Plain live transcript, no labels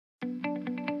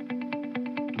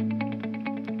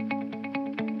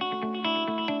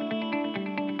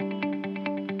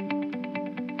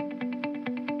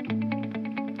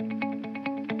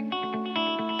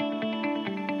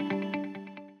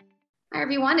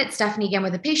everyone. It's Stephanie again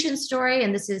with a patient story,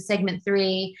 and this is segment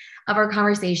 3 of our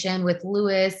conversation with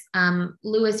Lewis.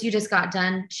 Lewis, you just got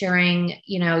done sharing,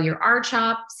 your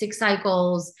R-CHOP, 6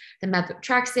 cycles, the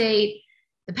methotrexate,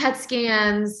 the PET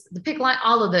scans, the PICC line,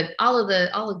 all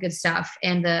the good stuff,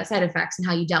 and the side effects and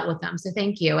how you dealt with them. So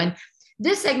thank you. And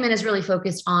this segment is really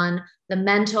focused on the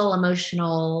mental,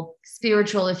 emotional,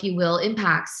 spiritual, if you will,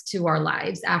 impacts to our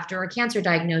lives after a cancer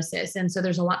diagnosis. And so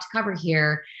there's a lot to cover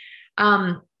here.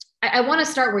 I want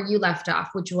to start where you left off,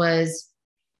 which was,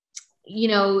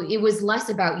 it was less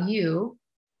about you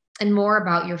and more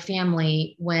about your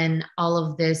family when all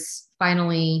of this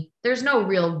finally, there's no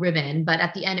real ribbon, but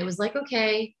at the end it was like,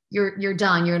 okay, you're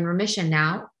done. You're in remission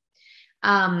now.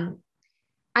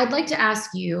 I'd like to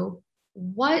ask you,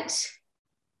 what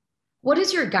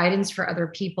is your guidance for other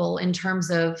people in terms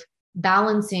of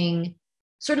balancing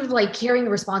sort of like carrying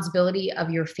the responsibility of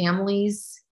your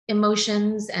family's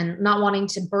emotions and not wanting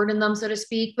to burden them, so to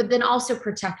speak, but then also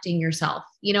protecting yourself?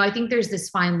 I think there's this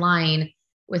fine line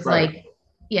with Right.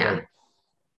 Yeah,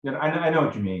 I know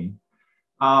what you mean.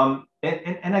 And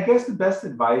I guess the best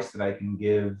advice that I can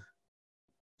give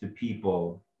to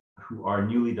people who are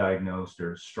newly diagnosed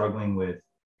or struggling with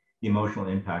the emotional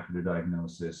impact of their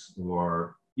diagnosis,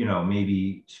 or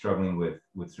maybe struggling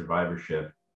with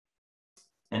survivorship,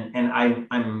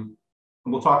 and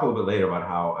we'll talk a little bit later about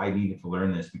how I needed to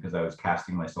learn this because I was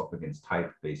casting myself against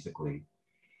type, basically,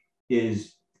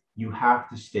 is you have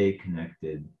to stay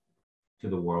connected to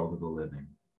the world of the living,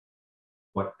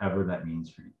 whatever that means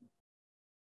for you.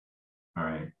 All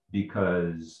right,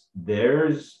 because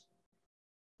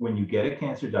when you get a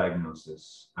cancer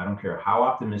diagnosis, I don't care how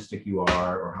optimistic you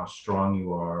are or how strong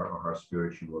you are or how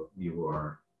spiritual you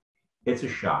are, it's a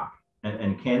shock.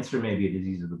 And cancer may be a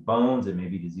disease of the bones, it may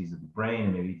be a disease of the brain,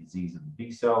 it may be a disease of the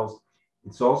B cells.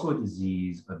 It's also a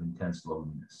disease of intense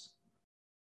loneliness.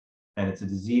 And it's a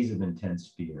disease of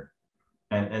intense fear.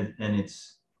 And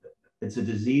it's a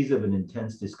disease of an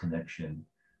intense disconnection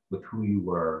with who you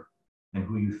were and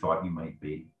who you thought you might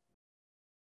be.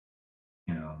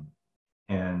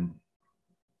 And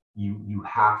you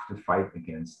have to fight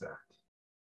against that.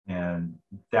 And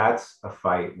that's a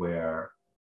fight where,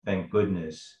 thank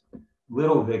goodness,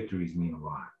 little victories mean a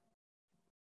lot.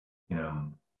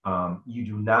 You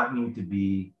do not need to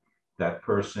be that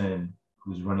person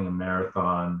who's running a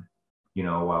marathon,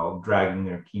 while dragging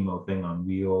their chemo thing on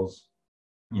wheels.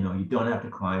 You don't have to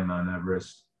climb Mount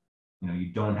Everest. You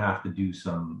don't have to do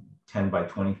some 10 by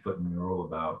 20 foot mural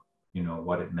about,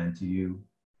 what it meant to you.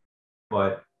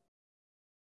 But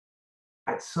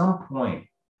at some point,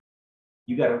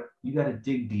 you gotta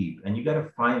dig deep, and you gotta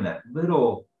find that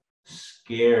little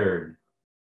scared,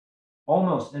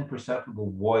 almost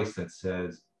imperceptible voice that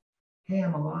says, hey,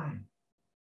 I'm alive.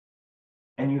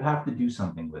 And you have to do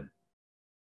something with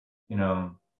it,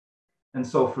 And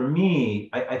so for me,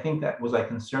 I think that, was I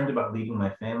concerned about leaving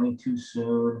my family too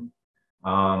soon?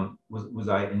 Was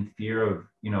I in fear of,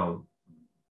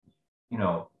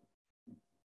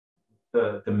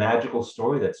 the magical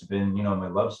story that's been, my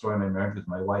love story, my marriage with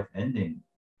my wife ending?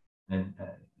 And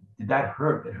did that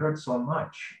hurt? It hurt so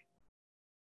much.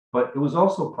 But it was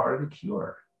also part of the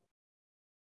cure.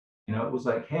 It was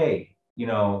like, hey, you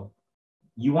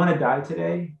want to die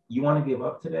today? You want to give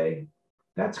up today?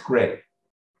 That's great.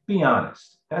 Be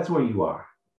honest. That's where you are.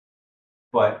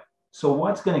 But so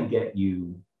what's going to get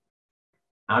you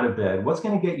out of bed? What's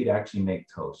going to get you to actually make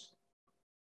toast?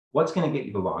 What's going to get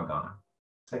you to log on?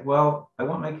 It's like, well, I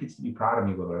want my kids to be proud of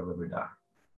me whether I live or die.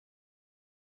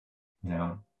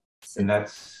 And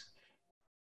that's,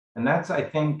 I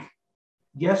think,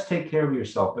 yes, take care of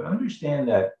yourself, but understand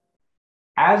that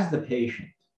as the patient,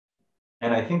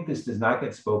 and I think this does not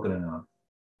get spoken enough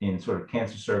in sort of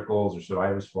cancer circles or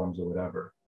survivors forums or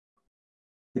whatever,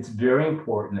 it's very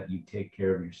important that you take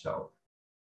care of yourself.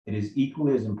 It is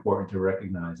equally as important to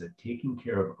recognize that taking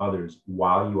care of others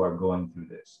while you are going through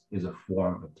this is a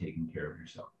form of taking care of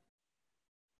yourself.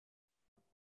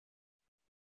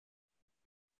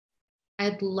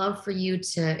 I'd love for you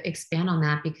to expand on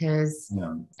that, because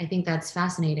I think that's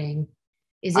fascinating.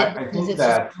 I think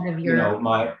that, kind of your...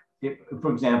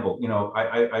 for example,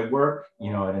 I work,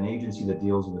 at an agency that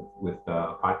deals with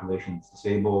a population that's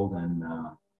disabled and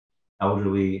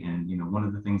elderly. And, one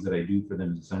of the things that I do for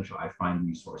them is essential. I find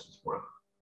resources for them.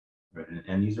 Right?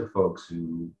 And these are folks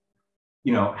who,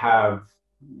 have,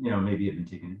 maybe have been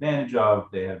taken advantage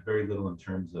of. They have very little in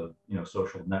terms of,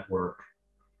 social network,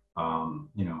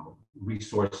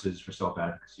 resources for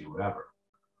self-advocacy or whatever.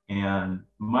 And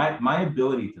my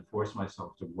ability to force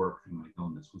myself to work through my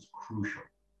illness was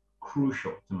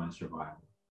crucial to my survival.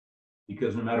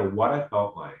 Because no matter what I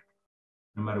felt like,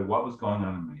 no matter what was going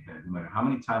on in my head, no matter how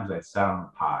many times I'd sat on the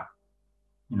pot,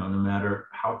 no matter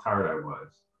how tired I was,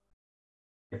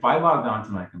 if I logged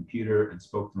onto my computer and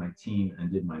spoke to my team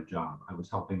and did my job, I was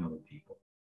helping other people.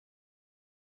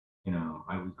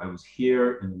 I was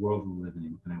here in the world we live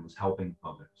in, and I was helping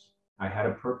others. I had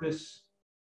a purpose.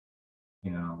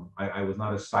 I was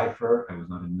not a cipher. I was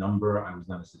not a number. I was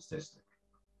not a statistic.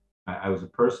 I was a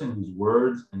person whose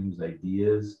words and whose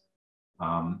ideas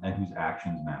and whose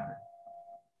actions mattered.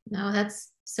 No,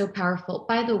 that's so powerful.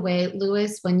 By the way,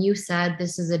 Lewis, when you said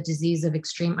this is a disease of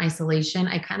extreme isolation,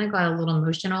 I kind of got a little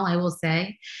emotional, I will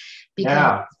say,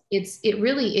 because Yeah. it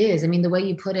really is. I mean, the way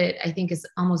you put it, I think is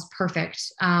almost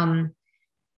perfect. And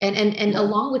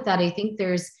along with that, I think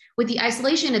with the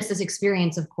isolation, it's this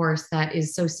experience, of course, that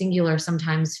is so singular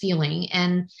sometimes feeling.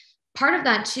 And part of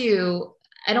that too,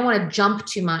 I don't want to jump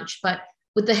too much, but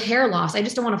with the hair loss, I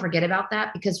just don't want to forget about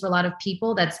that, because for a lot of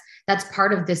people, that's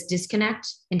part of this disconnect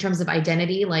in terms of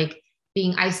identity, like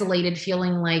being isolated,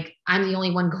 feeling like I'm the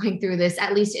only one going through this,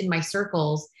 at least in my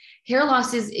circles. Hair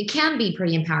loss it can be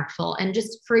pretty impactful. And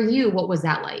just for you, what was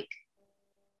that like?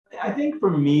 I think for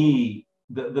me,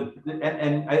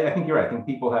 and I think you're right. I think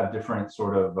people have different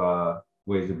sort of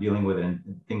ways of dealing with it, and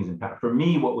things impact. For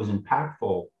me, what was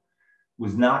impactful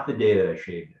was not the day that I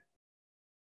shaved it.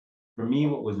 For me,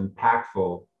 what was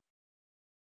impactful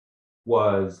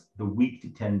was the week to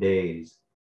 10 days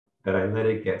that I let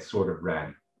it get sort of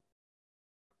raggy.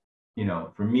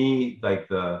 For me, like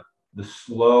the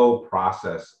slow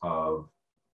process of,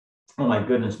 oh my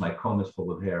goodness, my comb is full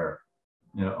of hair.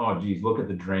 Oh geez, look at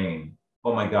the drain.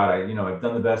 Oh my God, I've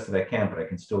done the best that I can, but I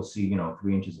can still see,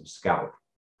 3 inches of scalp.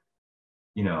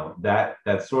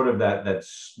 That sort of that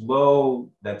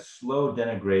slow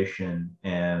denigration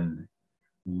and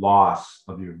loss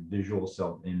of your visual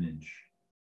self-image,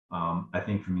 I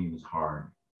think for me was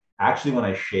hard. Actually, when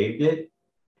I shaved it,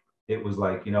 it was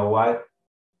like, you know what?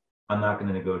 I'm not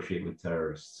going to negotiate with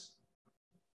terrorists.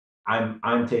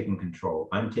 I'm taking control.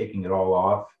 I'm taking it all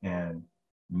off, and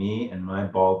me and my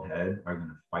bald head are going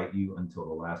to fight you until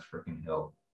the last freaking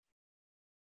hill.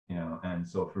 And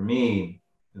so for me,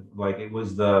 like it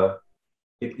was the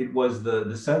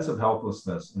sense of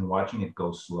helplessness in watching it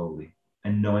go slowly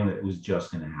and knowing that it was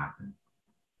just going to happen.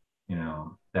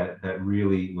 That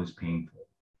really was painful.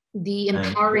 The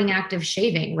empowering act of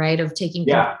shaving, right? Of taking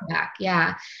control back.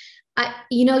 Yeah.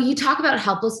 You talk about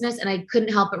helplessness, and I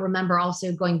couldn't help but remember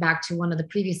also going back to one of the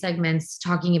previous segments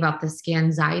talking about the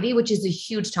scanxiety, which is a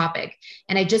huge topic.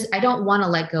 And I don't want to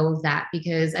let go of that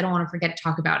because I don't want to forget to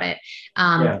talk about it.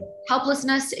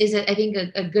 Helplessness is, I think,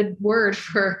 a good word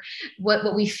for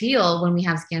what we feel when we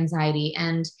have scanxiety.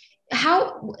 And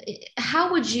how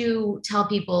would you tell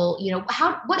people,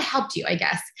 what helped you, I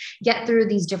guess, get through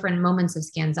these different moments of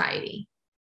scanxiety?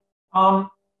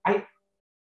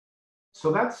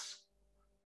 So that's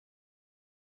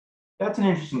an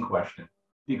interesting question,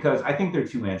 because I think there are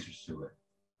two answers to it.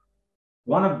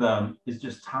 One of them is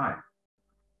just time.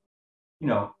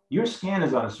 Your scan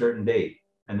is on a certain date,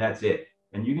 and that's it.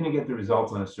 And you're going to get the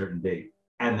results on a certain date,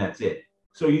 and that's it.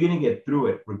 So you're going to get through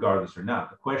it regardless or not.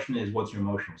 The question is, what's your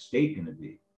emotional state going to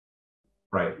be,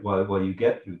 right? While you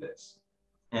get through this.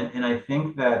 And I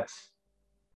think that,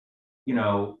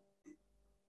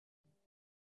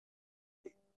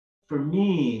 for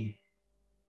me,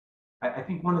 I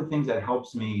think one of the things that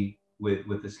helps me with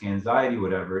the scanxiety,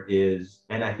 whatever, is,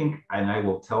 and I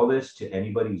will tell this to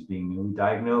anybody who's being newly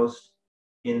diagnosed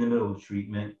in the middle of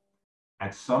treatment,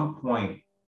 at some point,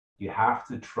 you have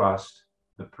to trust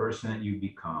the person that you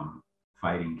become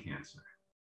fighting cancer.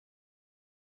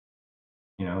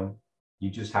 You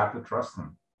just have to trust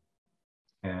them.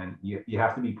 And you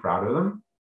have to be proud of them,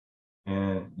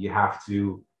 and you have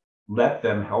to let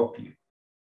them help you,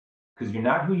 because you're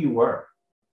not who you were.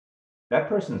 That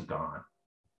person's gone,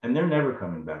 and they're never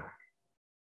coming back.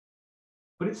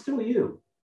 But it's still you.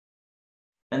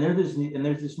 And there's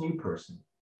this new person.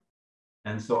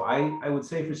 And so I would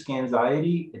say for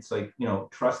scanxiety, it's like,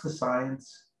 trust the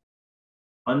science,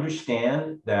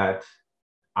 understand that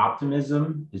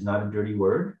optimism is not a dirty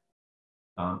word.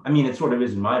 It sort of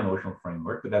is in my emotional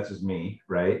framework, but that's just me,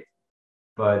 right?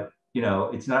 But,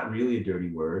 it's not really a dirty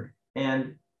word.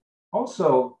 And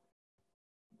also,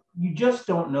 you just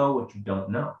don't know what you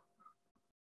don't know.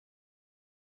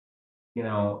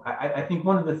 I think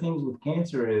one of the things with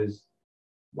cancer is,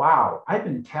 wow, I've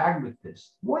been tagged with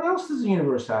this. What else does the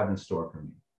universe have in store for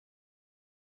me?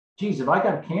 Geez, if I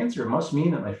got cancer, it must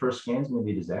mean that my first scan is going to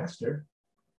be a disaster.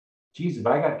 Geez, if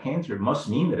I got cancer, it must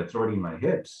mean that it's already in my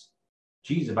hips.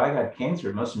 Geez, if I got cancer,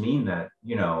 it must mean that,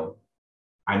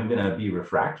 I'm going to be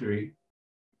refractory.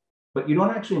 But you don't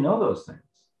actually know those things.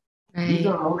 These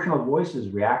Right. are emotional voices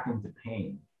reacting to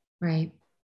pain. Right.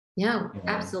 Yeah, You know?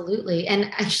 absolutely. And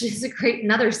actually, it's a great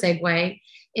another segue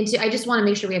into. I just want to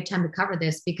make sure we have time to cover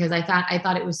this because I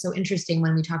thought it was so interesting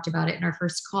when we talked about it in our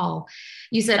first call.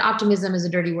 You said optimism is a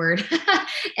dirty word,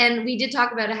 and we did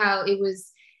talk about how it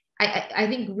was. I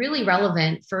think really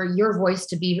relevant for your voice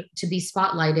to be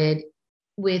spotlighted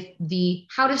with the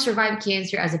how to survive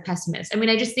cancer as a pessimist. I mean,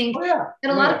 I just think Oh yeah,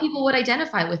 that a lot of yeah. people would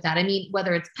identify with that. I mean,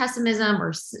 whether it's pessimism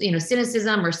or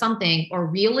cynicism or something or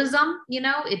realism,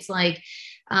 it's like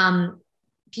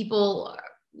people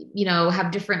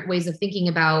have different ways of thinking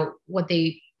about what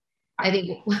they I, I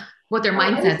think what their I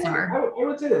would mindsets say are. I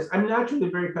would say this. I'm naturally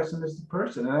a very pessimistic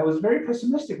person, and I was very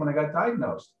pessimistic when I got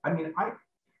diagnosed. I mean,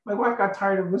 my wife got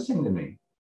tired of listening to me.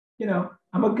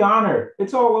 I'm a goner.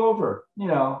 It's all over.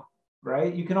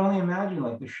 Right? You can only imagine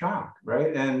like the shock,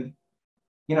 right? And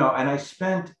I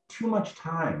spent too much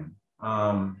time.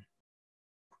 I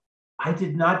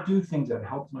did not do things that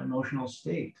helped my emotional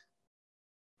state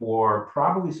for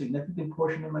probably a significant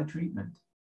portion of my treatment.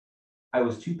 I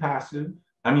was too passive.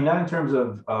 I mean, not in terms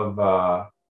of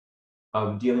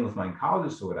dealing with my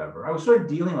oncologist or whatever. I was sort of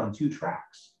dealing on two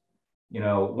tracks.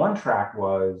 One track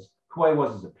was who I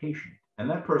was as a patient, and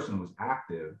that person was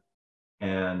active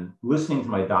and listening to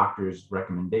my doctor's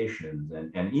recommendations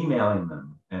and emailing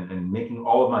them and making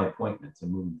all of my appointments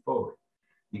and moving forward.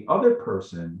 The other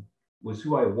person was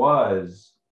who I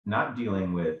was, not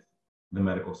dealing with the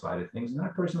medical side of things. And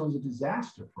that person was a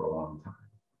disaster for a long time.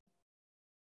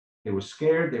 They were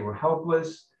scared, they were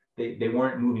helpless, they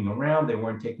weren't moving around, they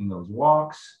weren't taking those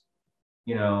walks,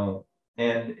 you know,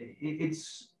 and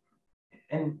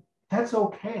and that's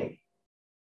okay.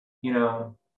 You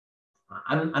know,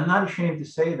 I'm not ashamed to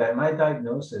say that my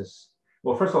diagnosis,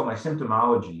 well, first of all, my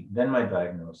symptomology, then my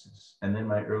diagnosis, and then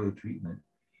my early treatment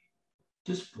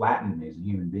just flattened me as a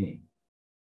human being.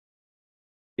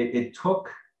 It took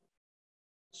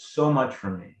so much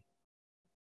from me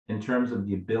in terms of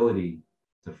the ability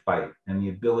to fight and the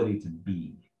ability to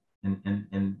be and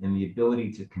the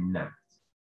ability to connect,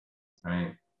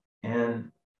 right?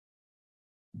 And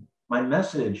my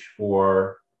message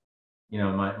for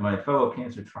my fellow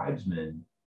cancer tribesmen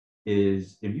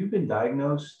is if you've been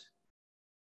diagnosed,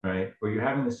 right, or you're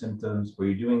having the symptoms or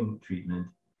you're doing treatment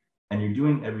and you're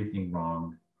doing everything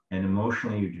wrong and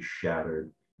emotionally you're just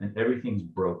shattered and everything's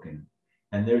broken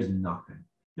and there's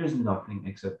nothing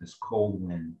except this cold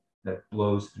wind that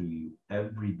blows through you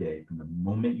every day from the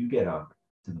moment you get up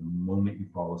to the moment you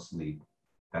fall asleep.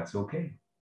 That's okay.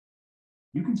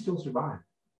 You can still survive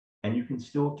and you can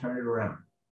still turn it around.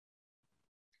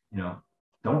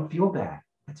 Don't feel bad.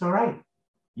 It's all right.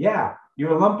 Yeah,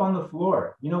 you're a lump on the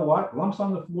floor. You know what? Lumps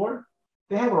on the floor,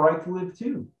 they have a right to live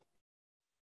too.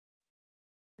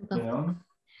 You know?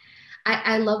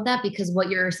 I love that because what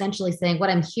you're essentially saying, what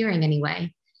I'm hearing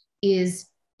anyway, is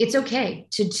it's okay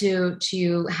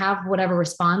to have whatever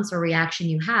response or reaction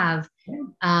you have,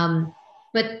 um,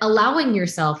 but allowing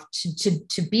yourself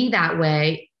to be that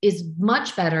way is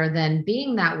much better than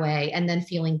being that way and then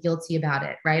feeling guilty about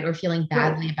it, right? Or feeling Right.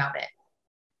 badly about it.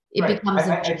 It Right. becomes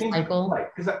a I vicious think cycle.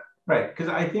 because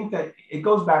I think that it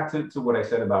goes back to what I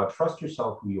said about trust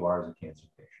yourself who you are as a cancer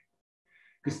patient.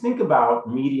 Because think about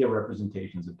media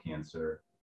representations of cancer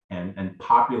and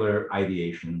popular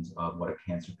ideations of what a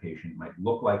cancer patient might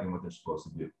look like and what they're supposed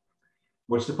to do.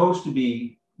 We're supposed to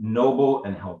be noble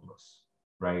and helpless,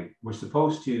 right? We're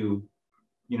supposed to,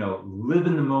 live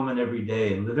in the moment every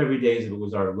day and live every day as if it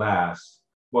was our last,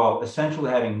 while essentially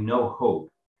having no hope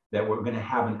that we're going to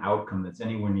have an outcome that's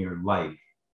anywhere near like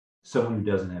someone who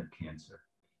doesn't have cancer.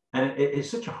 And it's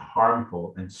such a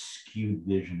harmful and skewed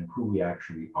vision of who we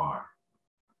actually are.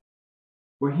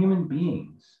 We're human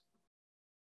beings,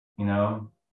 you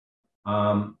know,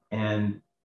 and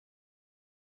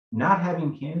not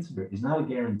having cancer is not a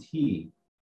guarantee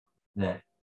that,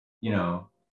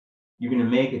 you're going to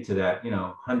make it to that,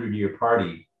 100-year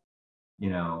party,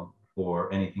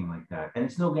 or anything like that. And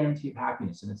it's no guarantee of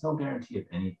happiness and it's no guarantee of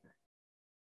anything.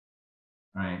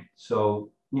 Right.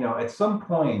 So, at some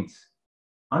point,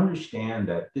 understand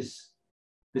that this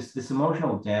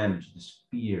emotional damage, this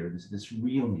fear, this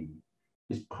reeling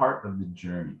is part of the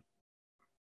journey.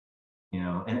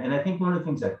 And I think one of the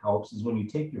things that helps is when you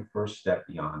take your first step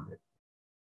beyond it,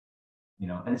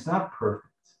 and it's not perfect,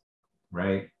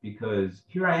 right? Because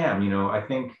here I am, I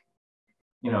think,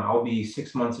 I'll be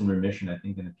 6 months in remission, I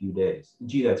think, in a few days.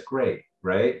 Gee, that's great,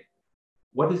 right?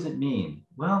 What does it mean?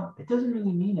 Well, it doesn't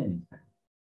really mean anything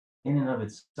in and of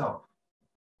itself.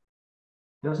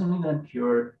 It doesn't mean that I'm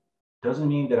cured. It doesn't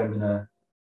mean that I'm gonna,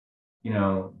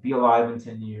 be alive in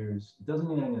 10 years. It doesn't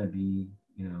mean I'm gonna be,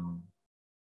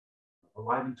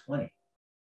 alive in 20.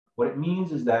 What it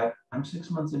means is that I'm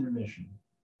 6 months in remission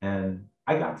and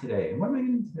I got today. And what am I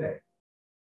going to do today?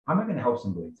 How am I going to help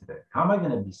somebody today? How am I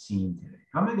going to be seen today?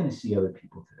 How am I going to see other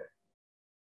people today?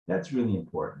 That's really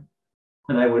important.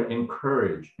 And I would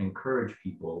encourage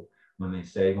people when they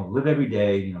say, well, live every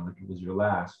day, you know, like it was your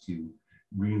last, to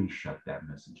really shut that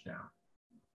message down.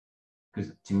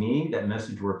 Because to me, that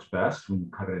message works best when you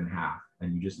cut it in half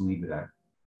and you just leave it at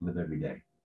live every day.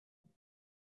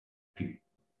 Period.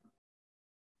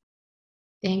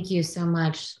 Thank you so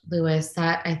much, Louis.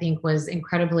 That I think was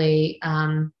incredibly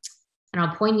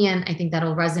poignant. I think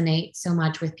that'll resonate so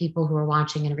much with people who are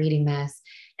watching and reading this.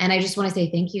 And I just want to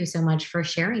say thank you so much for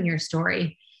sharing your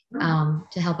story to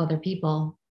help other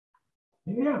people.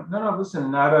 Yeah, no,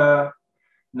 listen, not a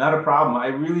problem. I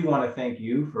really want to thank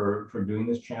you for doing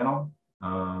this channel.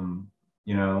 I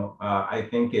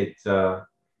think it's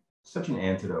such an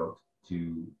antidote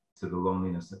to the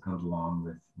loneliness that comes along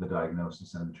with the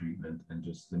diagnosis and the treatment and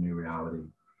just the new reality.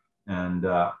 And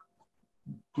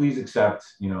please accept,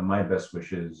 my best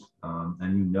wishes. And I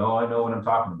know what I'm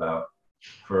talking about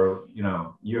for,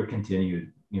 your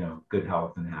continued, good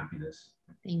health and happiness.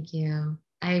 Thank you.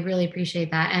 I really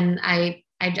appreciate that. And I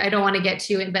don't want to get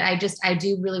to it, but I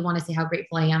do really want to say how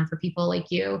grateful I am for people like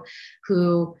you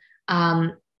who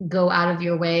go out of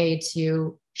your way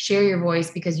to share your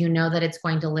voice, because you know that it's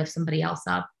going to lift somebody else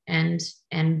up. And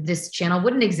this channel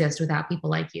wouldn't exist without people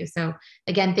like you. So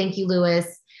again, thank you, Louis.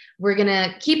 We're going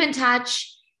to keep in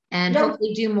touch and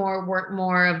hopefully do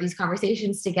more of these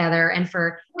conversations together. And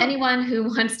for anyone who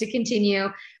wants to continue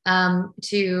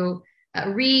to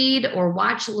read or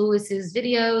watch Louis's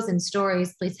videos and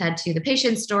stories, please head to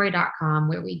thepatientstory.com,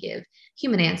 where we give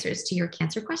human answers to your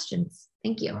cancer questions.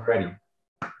 Thank you. Alrighty.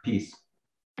 Peace.